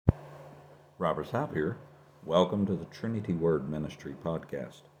Robert Sapp here. Welcome to the Trinity Word Ministry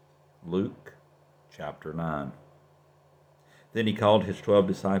podcast. Luke chapter 9. Then he called his 12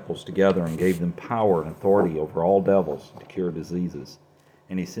 disciples together and gave them power and authority over all devils to cure diseases.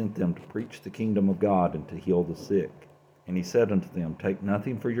 And he sent them to preach the kingdom of God and to heal the sick. And he said unto them, Take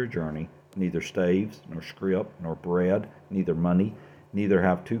nothing for your journey, neither staves, nor scrip, nor bread, neither money, neither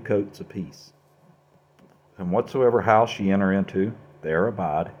have 2 coats apiece. And whatsoever house ye enter into, there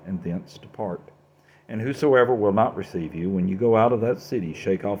abide, and thence depart. And whosoever will not receive you, when you go out of that city,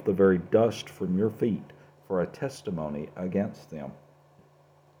 shake off the very dust from your feet for a testimony against them.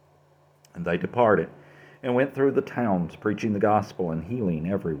 And they departed, and went through the towns, preaching the gospel and healing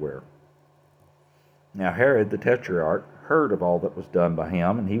everywhere. Now Herod the Tetrarch heard of all that was done by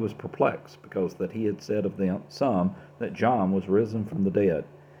him, and he was perplexed, because that he had said of them some that John was risen from the dead,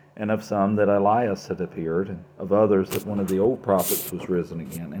 and of some that Elias had appeared, and of others that one of the old prophets was risen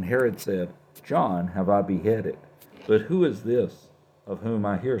again. And Herod said, John have I beheaded, but who is this of whom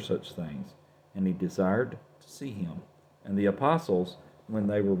I hear such things? And he desired to see him. And the apostles, when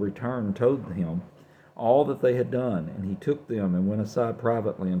they were returned, told him all that they had done. And he took them and went aside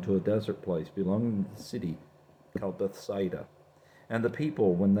privately into a desert place belonging to the city called Bethsaida. And the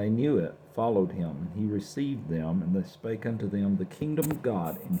people, when they knew it, followed him. And he received them, and they spake unto them the kingdom of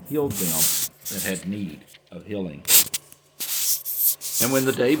God, and healed them that had need of healing. And when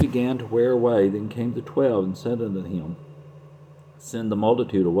the day began to wear away, then came the 12, and said unto him, Send the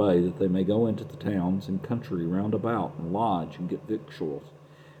multitude away, that they may go into the towns and country round about, and lodge, and get victuals.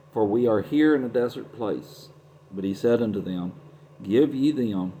 For we are here in a desert place. But he said unto them, Give ye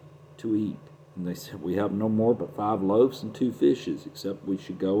them to eat. And they said, We have no more but 5 loaves and 2 fishes, except we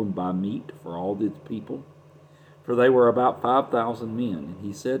should go and buy meat for all these people. For they were about 5,000 men. And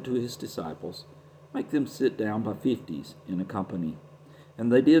he said to his disciples, Make them sit down by 50s in a company.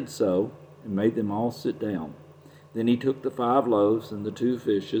 And they did so, and made them all sit down. Then he took the 5 loaves and the 2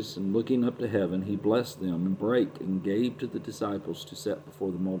 fishes, and looking up to heaven, he blessed them, and brake, and gave to the disciples to set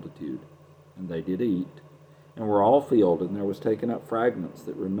before the multitude. And they did eat, and were all filled, and there was taken up fragments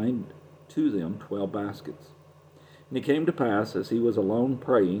that remained to them 12 baskets. And it came to pass, as he was alone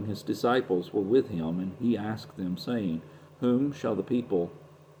praying, his disciples were with him, and he asked them, saying, Whom say the people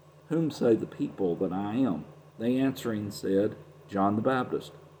that I am? They answering said, John the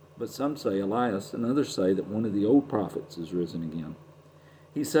Baptist. But some say Elias, and others say that one of the old prophets is risen again.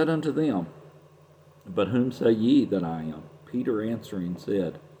 He said unto them, But whom say ye that I am? Peter answering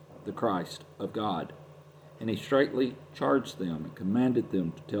said, The Christ of God. And he straitly charged them, and commanded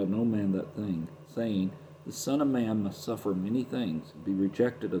them to tell no man that thing, saying, The Son of Man must suffer many things, and be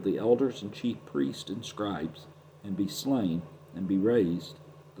rejected of the elders and chief priests and scribes, and be slain, and be raised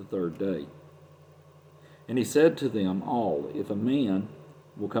the 3rd day. And he said to them all, If a man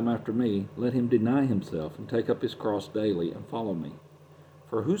will come after me, let him deny himself, and take up his cross daily, and follow me.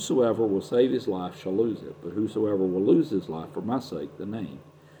 For whosoever will save his life shall lose it, but whosoever will lose his life for my sake, the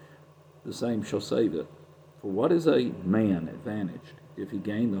same shall save it. For what is a man advantaged, if he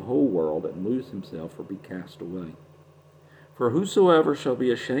gain the whole world, and lose himself, or be cast away? For whosoever shall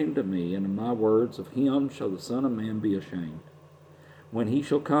be ashamed of me and of my words, of him shall the Son of Man be ashamed, when he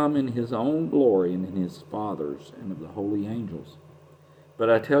shall come in his own glory, and in his Father's, and of the holy angels.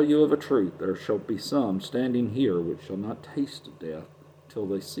 But I tell you of a truth, there shall be some standing here which shall not taste of death, till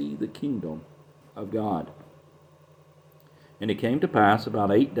they see the kingdom of God. And it came to pass,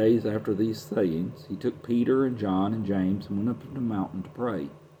 about 8 days after these sayings, he took Peter and John and James, and went up to the mountain to pray.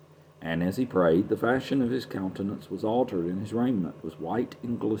 And as he prayed, the fashion of his countenance was altered, and his raiment was white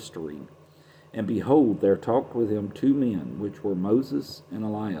and glistering. And behold, there talked with him 2 men, which were Moses and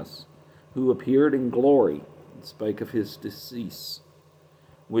Elias, who appeared in glory, and spake of his decease,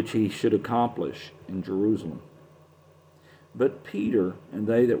 which he should accomplish in Jerusalem. But Peter and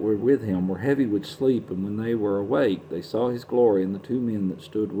they that were with him were heavy with sleep, and when they were awake, they saw his glory, and the 2 men that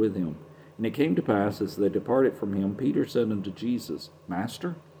stood with him. And it came to pass, as they departed from him, Peter said unto Jesus,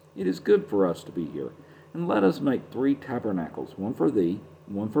 Master, it is good for us to be here, and let us make 3 tabernacles, one for thee,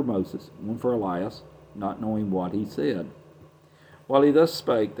 one for Moses, one for Elias, not knowing what he said. While he thus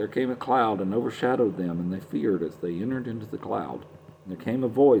spake, there came a cloud, and overshadowed them, and they feared as they entered into the cloud. And there came a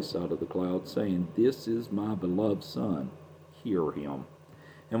voice out of the cloud, saying, This is my beloved Son, hear him.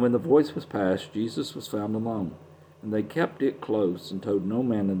 And when the voice was past, Jesus was found alone. And they kept it close, and told no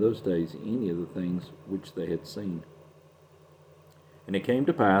man in those days any of the things which they had seen. And it came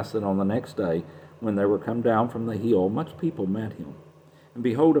to pass that on the next day, when they were come down from the hill, much people met him. And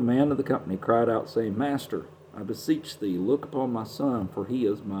behold, a man of the company cried out, saying, Master, I beseech thee, look upon my son, for he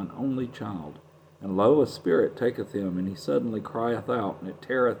is mine only child. And lo, a spirit taketh him, and he suddenly crieth out, and it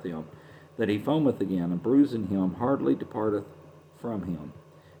teareth him, that he foameth again, and bruising him hardly departeth from him.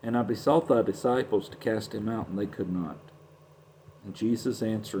 And I besought thy disciples to cast him out, and they could not. And Jesus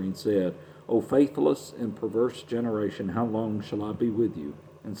answering said, O faithless and perverse generation, how long shall I be with you,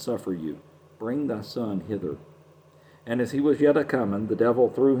 and suffer you? Bring thy son hither. And as he was yet a coming, the devil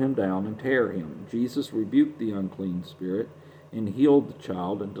threw him down and tare him. Jesus rebuked the unclean spirit, and healed the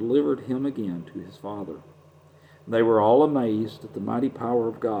child, and delivered him again to his father. They were all amazed at the mighty power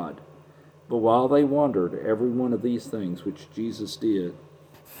of God. But while they wondered every one of these things which Jesus did,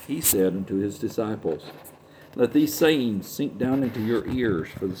 he said unto his disciples, Let these sayings sink down into your ears,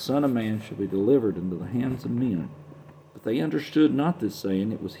 for the Son of Man shall be delivered into the hands of men. But they understood not this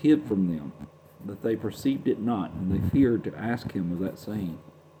saying, it was hid from them, that they perceived it not, and they feared to ask him of that saying.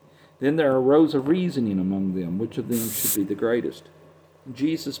 Then there arose a reasoning among them, which of them should be the greatest. And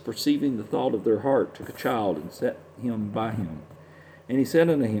Jesus, perceiving the thought of their heart, took a child, and set him by him. And he said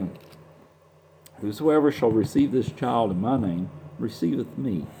unto him, Whosoever shall receive this child in my name, receiveth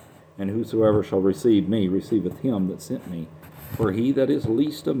me. And whosoever shall receive me, receiveth him that sent me. For he that is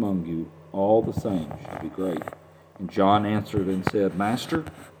least among you, all the same shall be great. And John answered and said, Master,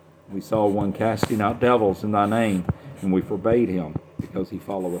 we saw one casting out devils in thy name, and we forbade him, because he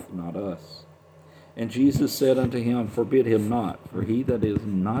followeth not us. And Jesus said unto him, Forbid him not, for he that is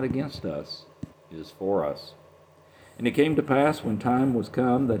not against us is for us. And it came to pass, when time was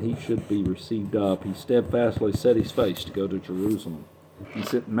come that he should be received up, he steadfastly set his face to go to Jerusalem. He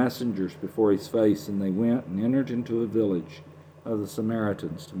sent messengers before his face, and they went and entered into a village of the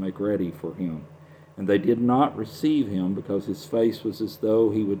Samaritans to make ready for him. And they did not receive him, because his face was as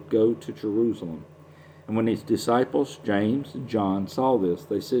though he would go to Jerusalem. And when his disciples, James and John, saw this,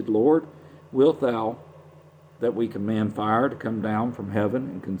 they said, Lord, wilt thou that we command fire to come down from heaven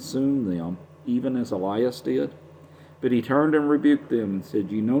and consume them, even as Elias did? But he turned and rebuked them, and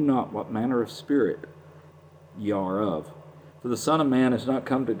said, Ye know not what manner of spirit ye are of. For the Son of Man is not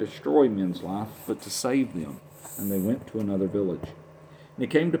come to destroy men's life, but to save them. And they went to another village. And it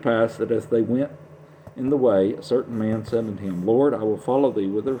came to pass that as they went in the way, a certain man said unto him, Lord, I will follow thee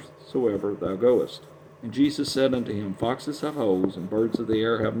whithersoever thou goest. And Jesus said unto him, Foxes have holes, and birds of the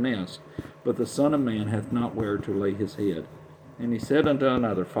air have nests, but the Son of Man hath not where to lay his head. And he said unto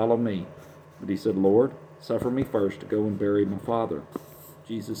another, Follow me. But he said, Lord, suffer me first to go and bury my father.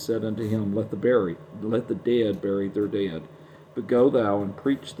 Jesus said unto him, Let the dead bury their dead, but go thou and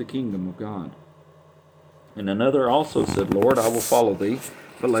preach the kingdom of God. And another also said, Lord, I will follow thee,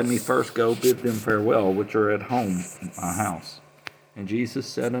 but let me first go bid them farewell, which are at home in my house. And Jesus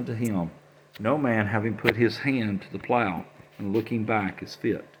said unto him, No man having put his hand to the plow, and looking back, is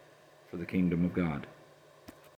fit for the kingdom of God.